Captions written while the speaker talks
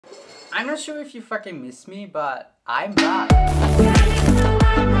I'm not sure if you fucking miss me, but I'm back.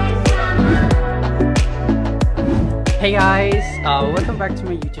 Hey guys, welcome back to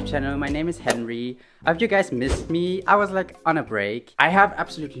my YouTube channel. My name is Henry. I hope you guys missed me. I was like on a break. I have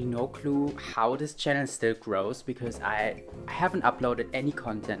absolutely no clue how this channel still grows because I haven't uploaded any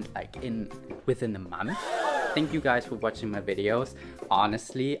content like within a month. Thank you guys for watching my videos.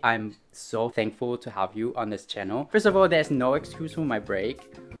 Honestly, I'm so thankful to have you on this channel. First of all, there's no excuse for my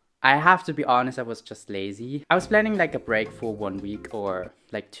break. I have to be honest, I was just lazy. I was planning like a break for 1 week or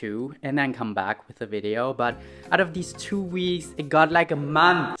like 2 and then come back with a video, but out of these 2 weeks it got like a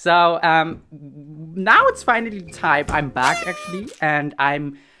month. So now it's finally time. I'm back actually, and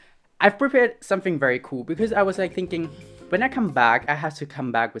I've prepared something very cool because I was like thinking, when I come back, I have to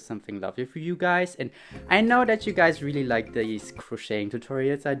come back with something lovely for you guys. And I know that you guys really like these crocheting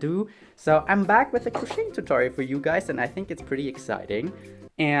tutorials I do. So I'm back with a crocheting tutorial for you guys, and I think it's pretty exciting.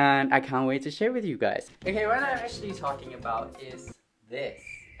 And I can't wait to share with you guys. Okay, what I'm actually talking about is this.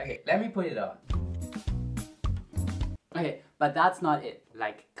 Okay, let me put it on. Okay, but that's not it.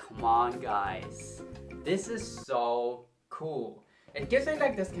 Like, come on guys. This is so cool. It gives me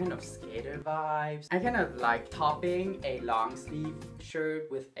like this kind of skater vibes. I kind of like topping a long sleeve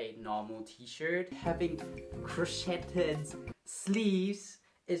shirt with a normal t-shirt. Having crocheted sleeves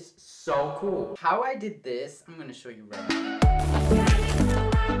is so cool. How I did this, I'm gonna show you right now.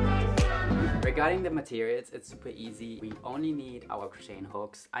 Regarding the materials, it's super easy. We only need our crocheting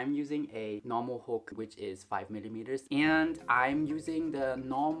hooks. I'm using a normal hook, which is 5mm, and I'm using the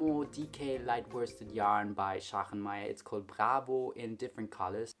normal DK light worsted yarn by Schachenmeier. It's called Bravo in different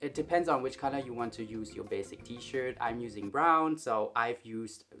colors. It depends on which color you want to use your basic t-shirt. I'm using brown, so I've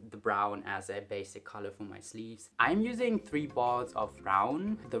used the brown as a basic color for my sleeves. I'm using 3 balls of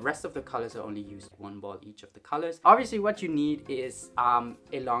brown. The rest of the colors are only used 1 ball each of the colors. Obviously, what you need is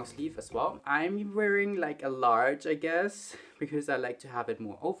a long sleeve as well. I'm wearing like a large, I guess, because I like to have it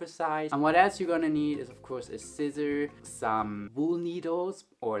more oversized. And what else you're gonna need is, of course, a scissor, some wool needles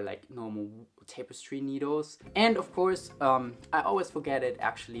or like normal tapestry needles, and of course, I always forget it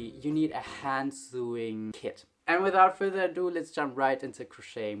actually, you need a hand sewing kit. And without further ado, let's jump right into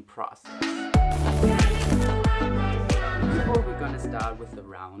crocheting process. We're gonna start with the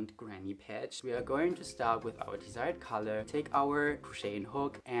round granny patch. We are going to start with our desired color, take our crocheting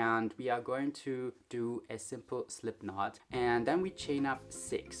hook, and we are going to do a simple slip knot, and then we chain up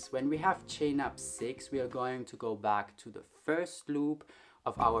 6. When we have chain up 6, we are going to go back to the first loop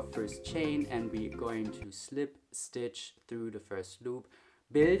of our first chain, and we're going to slip stitch through the first loop,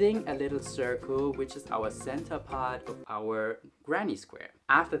 building a little circle, which is our center part of our granny square.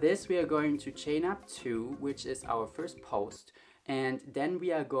 After this, we are going to chain up 2, which is our first post, and then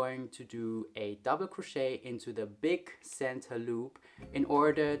we are going to do a double crochet into the big center loop in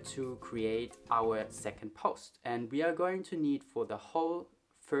order to create our second post. And we are going to need for the whole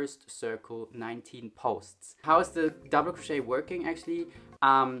first circle 19 posts. How is the double crochet working actually?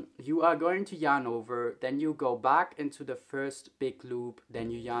 You are going to yarn over, then you go back into the first big loop,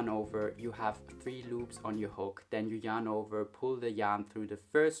 then you yarn over, you have 3 loops on your hook, then you yarn over, pull the yarn through the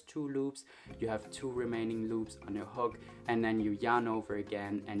first 2 loops, you have 2 remaining loops on your hook, and then you yarn over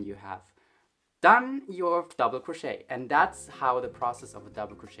again, and you have done your double crochet. And that's how the process of a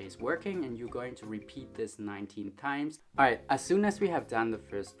double crochet is working, and you're going to repeat this 19 times. Alright, as soon as we have done the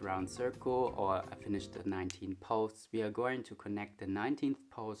first round circle, or finished the 19 posts, we are going to connect the 19th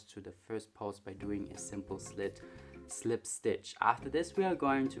post to the first post by doing a simple slip stitch. After this, we are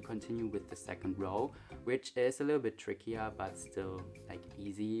going to continue with the second row, which is a little bit trickier but still like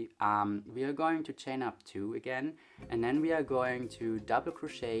easy. We are going to chain up 2 again, and then we are going to double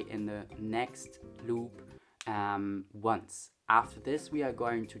crochet in the next loop once. After this, we are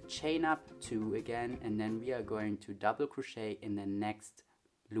going to chain up 2 again, and then we are going to double crochet in the next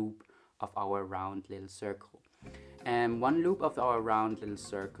loop of our round little circle. And 1 loop of our round little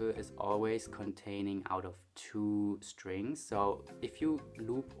circle is always containing out of 2 strings. So if you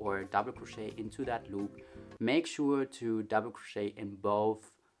loop or double crochet into that loop, make sure to double crochet in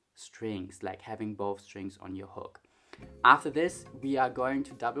both strings, like having both strings on your hook. After this, we are going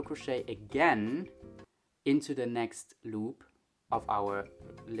to double crochet again into the next loop of our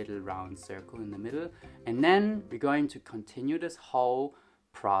little round circle in the middle, and then we're going to continue this whole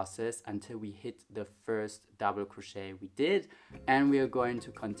process until we hit the first double crochet we did, and we are going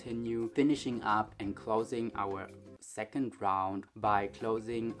to continue finishing up and closing our second round by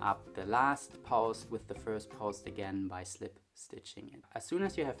closing up the last post with the first post again by slip stitching it. As soon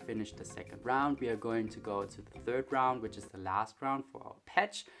as you have finished the second round, we are going to go to the third round, which is the last round for our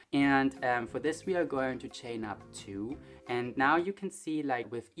patch. And for this we are going to chain up 2, and now you can see,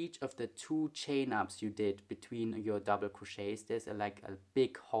 like, with each of the 2 chain ups you did between your double crochets, there's like a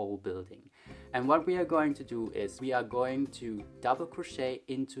big hole building. And what we are going to do is we are going to double crochet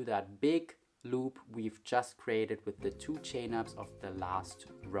into that big loop we've just created with the 2 chain ups of the last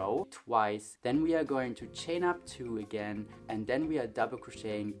row twice. Then we are going to chain up 2 again, and then we are double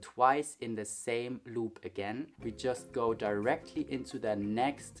crocheting twice in the same loop again. We just go directly into the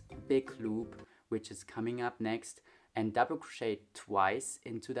next big loop, which is coming up next, and double crochet twice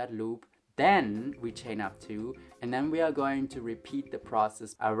into that loop. Then we chain up 2, and then we are going to repeat the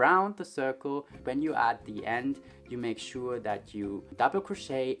process around the circle. When you add the end, you make sure that you double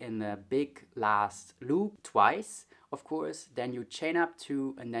crochet in the big last loop twice, of course. Then you chain up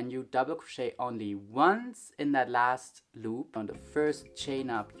 2, and then you double crochet only once in that last loop. On the first chain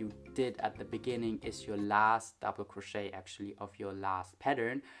up you did at the beginning is your last double crochet actually of your last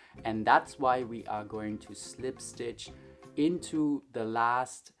pattern, and that's why we are going to slip stitch into the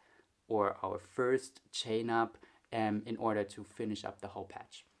last or our first chain up in order to finish up the whole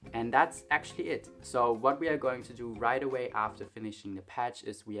patch. And that's actually it. So what we are going to do right away after finishing the patch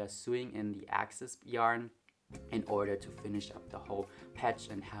is we are sewing in the excess yarn in order to finish up the whole patch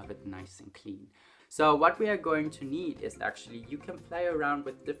and have it nice and clean. So what we are going to need is actually, you can play around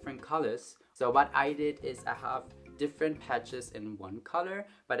with different colors. So what I did is I have different patches in one color,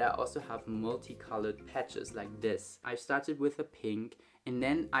 but I also have multicolored patches like this. I started with a pink, and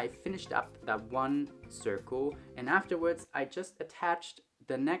then I finished up that one circle, and afterwards I just attached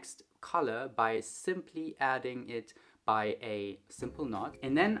the next color by simply adding it by a simple knot,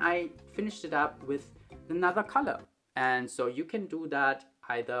 and then I finished it up with another color. And so you can do that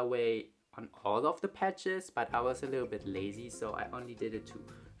either way on all of the patches, but I was a little bit lazy, so I only did it to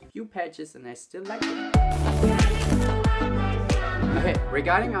a few patches, and I still like it. Okay,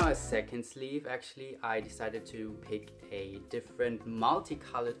 regarding our second sleeve, actually I decided to pick a different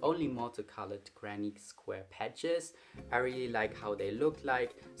multicolored, only multicolored granny square patches. I really like how they look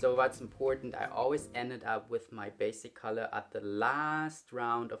like. So what's important, I always ended up with my basic color at the last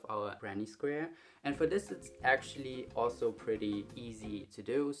round of our granny square. And for this it's actually also pretty easy to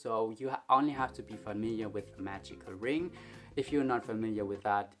do. So you only have to be familiar with the magical ring. If you're not familiar with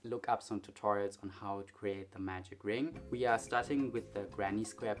that, look up some tutorials on how to create the magic ring. We are starting with the granny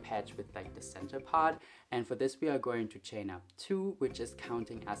square patch with like the center part, and for this we are going to chain up 2, which is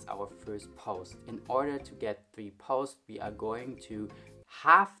counting as our first post. In order to get 3 posts, we are going to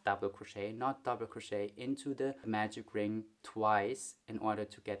half double crochet, not double crochet, into the magic ring twice in order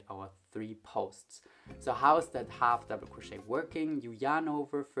to get our 3 posts. So how is that half double crochet working? You yarn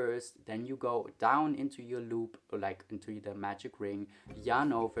over first, then you go down into your loop, or like into the magic ring,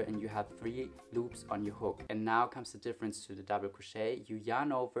 yarn over, and you have 3 loops on your hook. And now comes the difference to the double crochet. You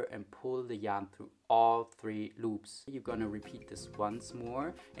yarn over and pull the yarn through all 3 loops. You're gonna repeat this once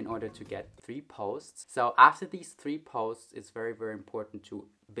more in order to get 3 posts. So after these 3 posts, it's very, very important to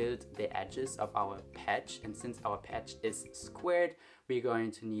build the edges of our patch, and since our patch is squared, we're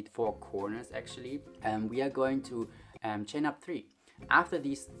going to need 4 corners actually, and we are going to chain up 3. After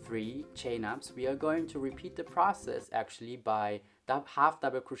these 3 chain ups, we are going to repeat the process actually by half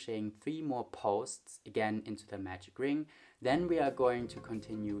double crocheting 3 more posts again into the magic ring. Then we are going to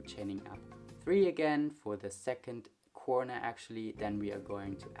continue chaining up 3 again for the second corner actually. Then we are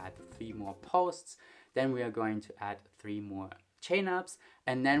going to add 3 more posts. Then we are going to add 3 more chain ups,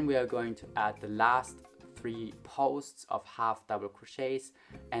 and then we are going to add the last 3 posts of half double crochets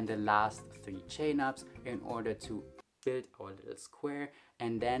and the last 3 chain ups in order to build our little square.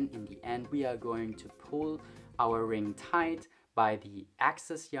 And then in the end we are going to pull our ring tight by the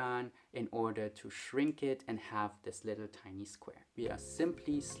excess yarn in order to shrink it and have this little tiny square. We are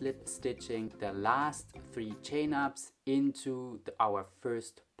simply slip stitching the last 3 chain ups into our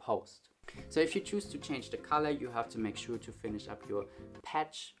first post. So if you choose to change the color, you have to make sure to finish up your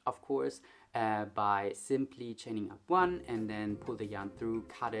patch, of course, by simply chaining up 1 and then pull the yarn through,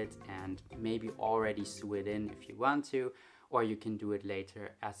 cut it, and maybe already sew it in if you want to, or you can do it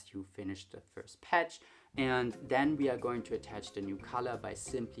later as you finish the first patch. And then we are going to attach the new color by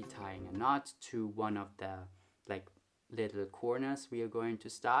simply tying a knot to one of the little corners we are going to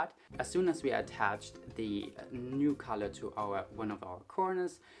start. As soon as we attached the new color to one of our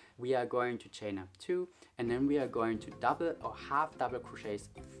corners, we are going to chain up 2, and then we are going to double or half double crochets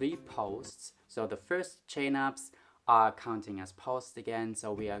 3 posts. So the first chain ups are counting as posts again,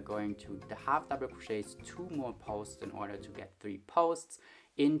 so we are going to half double crochets 2 more posts in order to get 3 posts.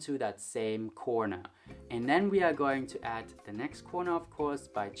 into that same corner. And then we are going to add the next corner, of course,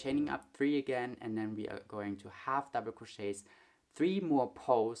 by chaining up 3 again, and then we are going to half double crochets 3 more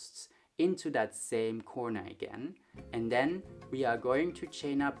posts into that same corner again. And then we are going to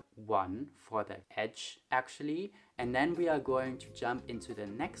chain up 1 for the edge actually, and then we are going to jump into the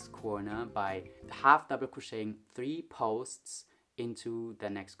next corner by half double crocheting 3 posts into the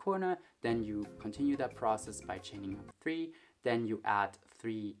next corner. Then you continue that process by chaining up 3, then you add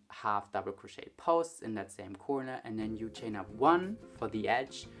 3 half double crochet posts in that same corner, and then you chain up 1 for the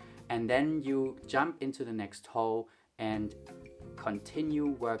edge, and then you jump into the next hole and continue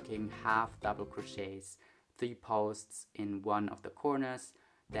working half double crochets 3 posts in one of the corners,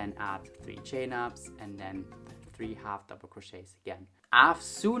 then add 3 chain ups, and then 3 half double crochets again. As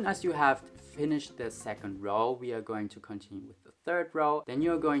soon as you have finished the second row, we are going to continue with the third row. Then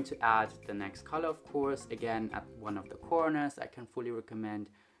you're going to add the next color, of course, again at one of the corners. I can fully recommend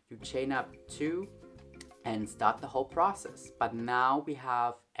you chain up 2 and start the whole process. But now we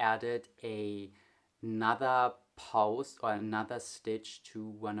have added another post or another stitch to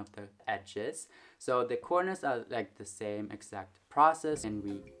one of the edges. So the corners are like the same exact process, and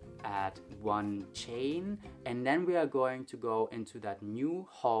we add 1 chain, and then we are going to go into that new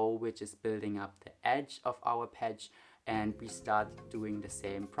hole which is building up the edge of our patch, and we start doing the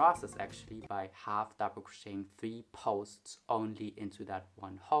same process actually by half double crocheting 3 posts only into that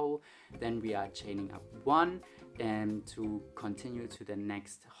one hole. Then we are chaining up 1 and to continue to the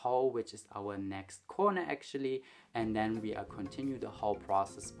next hole, which is our next corner actually, and then we are continue the whole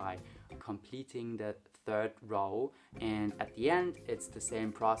process by completing the third row, and at the end it's the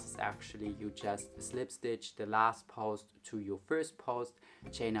same process actually. You just slip stitch the last post to your first post,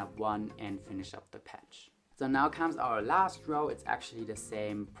 chain up 1 and finish up the patch. So now comes our last row. It's actually the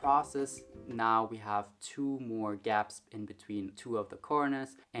same process. Now we have 2 more gaps in between 2 of the corners,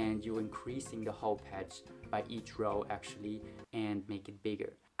 and you're increasing the whole patch by each row actually and make it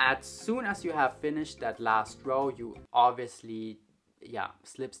bigger. As soon as you have finished that last row, you obviously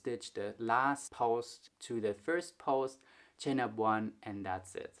slip stitch the last post to the first post, chain up 1, and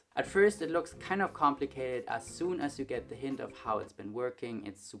that's it. At first it looks kind of complicated. As soon as you get the hint of how it's been working,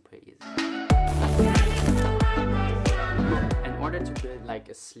 it's super easy. In order to build like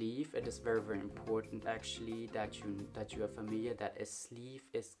a sleeve, it is very important actually that you are familiar that a sleeve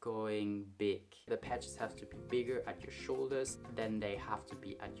is going big. The patches have to be bigger at your shoulders than they have to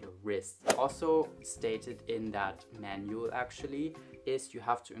be at your wrists. Also stated in that manual actually is you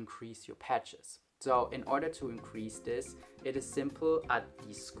have to increase your patches. So in order to increase this, it is simple at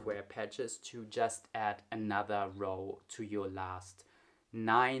these square patches to just add another row to your last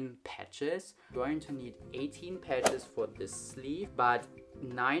 9 patches. You're going to need 18 patches for this sleeve, but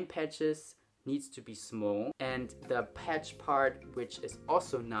 9 patches needs to be small, and the patch part, which is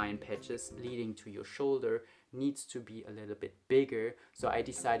also 9 patches leading to your shoulder, needs to be a little bit bigger. So I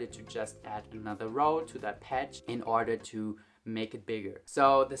decided to just add another row to that patch in order to make it bigger.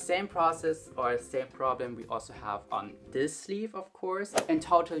 So the same process or same problem we also have on this sleeve, of course. In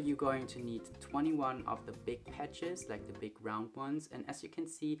total you're going to need 21 of the big patches, like the big round ones, and as you can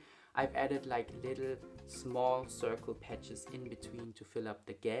see I've added like little small circle patches in between to fill up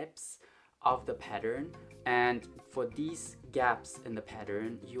the gaps of the pattern. And for these gaps in the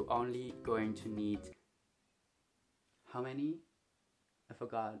pattern you're only going to need, how many? I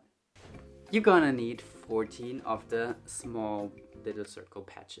forgot. You're gonna need 14 of the small little circle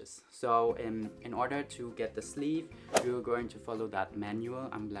patches. So in order to get the sleeve, you're going to follow that manual.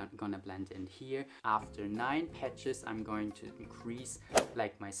 I'm gonna blend in here. After 9 patches, I'm going to increase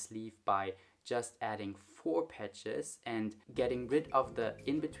like my sleeve by just adding 4 patches and getting rid of the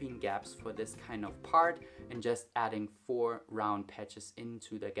in-between gaps for this kind of part, and just adding 4 round patches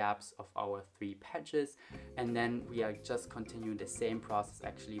into the gaps of our 3 patches. And then we are just continuing the same process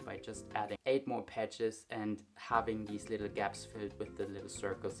actually by just adding 8 more patches and having these little gaps filled with the little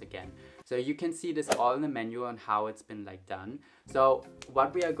circles again. So you can see this all in the manual and how it's been like done. So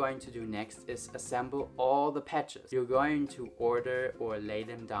what we are going to do next is assemble all the patches. You're going to order or lay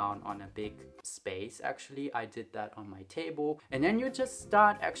them down on a big space. Actually, I did that on my table, and then you just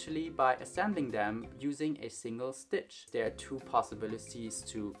start actually by assembling them using a single stitch. There are 2 possibilities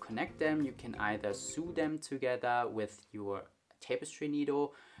to connect them. You can either sew them together with your tapestry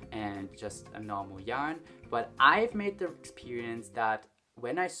needle and just a normal yarn, but I've made the experience that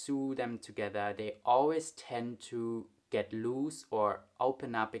when I sew them together they always tend to get loose or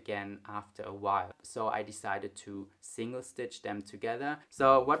open up again after a while. So I decided to single stitch them together.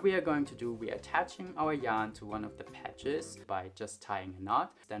 So what we are going to do, we are attaching our yarn to one of the patches by just tying a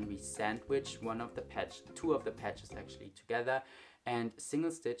knot. Then we sandwich 2 of the patches actually together, and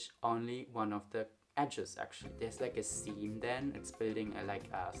single stitch only one of the edges. Actually, there's like a seam, then it's building like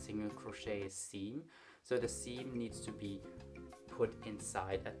a single crochet seam, so the seam needs to be put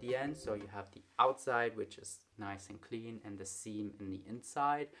inside at the end. So you have the outside, which is nice and clean, and the seam in the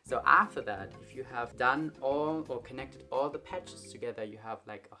inside. So after that, if you have done all or connected all the patches together, you have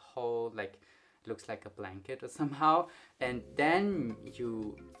like a whole, like, looks like a blanket or somehow, and then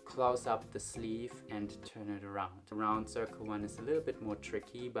you close up the sleeve and turn it around. The round circle one is a little bit more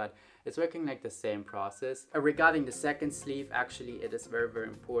tricky, but it's working like the same process. Regarding the second sleeve, actually it is very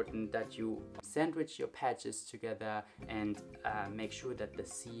important that you sandwich your patches together and make sure that the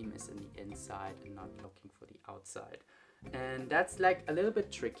seam is in the inside and not looking for the outside. And that's like a little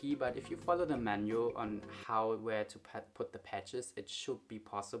bit tricky, but if you follow the manual on where to put the patches, it should be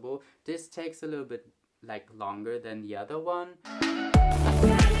possible. This takes a little bit like longer than the other one.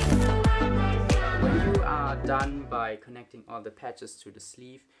 When you are done by connecting all the patches to the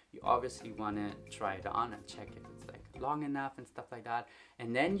sleeve, you obviously want to try it on and check if it's like long enough and stuff like that,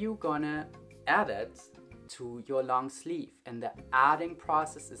 and then you're gonna add it to your long sleeve. And the adding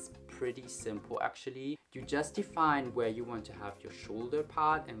process is pretty simple actually. You just define where you want to have your shoulder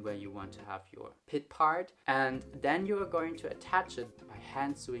part and where you want to have your pit part, and then you are going to attach it by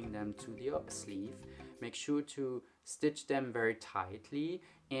hand sewing them to your sleeve. Make sure to stitch them very tightly,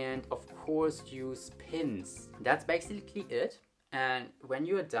 and of course use pins. That's basically it. And when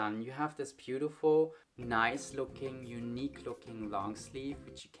you are done, you have this beautiful, nice looking, unique looking long sleeve,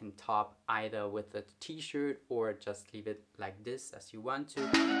 which you can top either with a t-shirt or just leave it like this as you want to.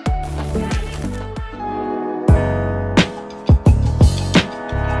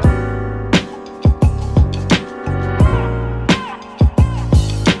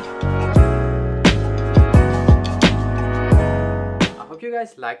 You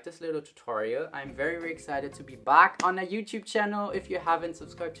guys like this little tutorial. I'm very excited to be back on a YouTube channel. If you haven't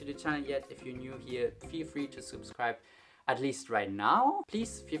subscribed to the channel yet, if you're new here, feel free to subscribe at least right now.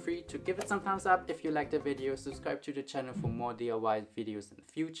 Please feel free to give it some thumbs up if you like the video. Subscribe to the channel for more DIY videos in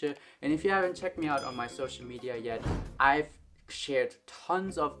the future. And if you haven't checked me out on my social media yet, I've shared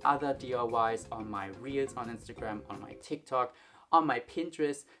tons of other DIYs on my reels on Instagram, on my TikTok, on my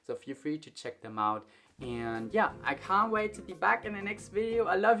Pinterest, so feel free to check them out. And yeah, I can't wait to be back in the next video.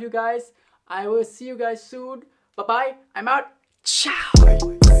 I love you guys. I will see you guys soon. Bye bye. I'm out.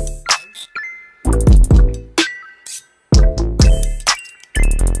 Ciao.